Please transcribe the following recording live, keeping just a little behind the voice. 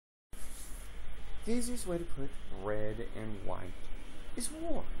The easiest way to put red and white is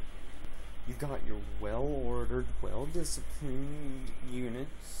war. You've got your well-ordered, well-disciplined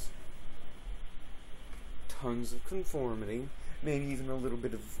units, tons of conformity, maybe even a little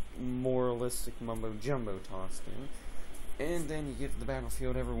bit of moralistic mumbo-jumbo tossed in, and then you get to the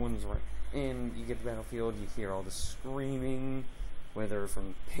battlefield, everyone's right. And you get to the battlefield, you hear all the screaming, whether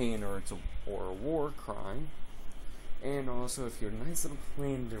from pain or a war cry, and also if you're nice little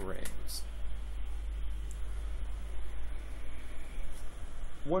plain d'arrays.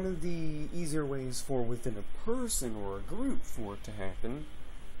 One of the easier ways for within a person or a group for it to happen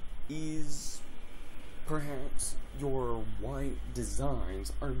is perhaps your white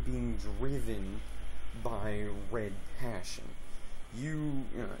designs are being driven by red passion. You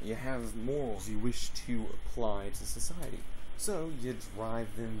have morals you wish to apply to society, so you drive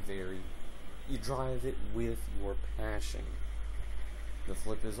it with your passion. The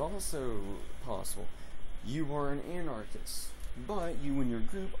flip is also possible. You are an anarchist, but you and your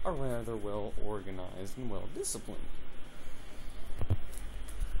group are rather well organized and well disciplined.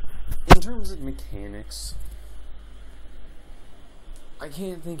 In terms of mechanics, I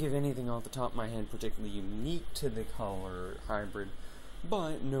can't think of anything off the top of my head particularly unique to the color hybrid,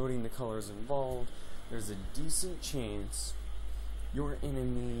 but noting the colors involved, there's a decent chance your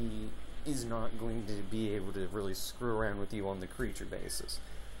enemy is not going to be able to really screw around with you on the creature basis.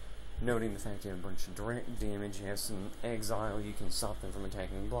 Noting the fact you have a bunch of direct damage, you have some exile, you can stop them from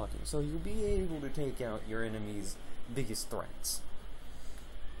attacking and blocking. So you'll be able to take out your enemy's biggest threats.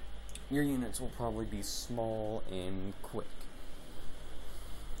 Your units will probably be small and quick.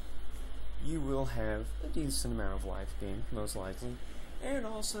 You will have a decent amount of life gain, most likely, and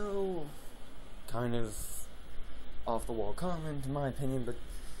also kind of off-the-wall comment, in my opinion, but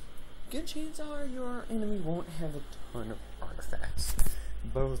good chance are your enemy won't have a ton of artifacts.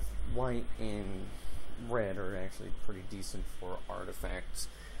 Both white and red are actually pretty decent for artifacts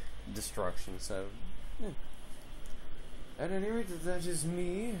destruction, so yeah. At any rate, that's just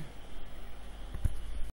me.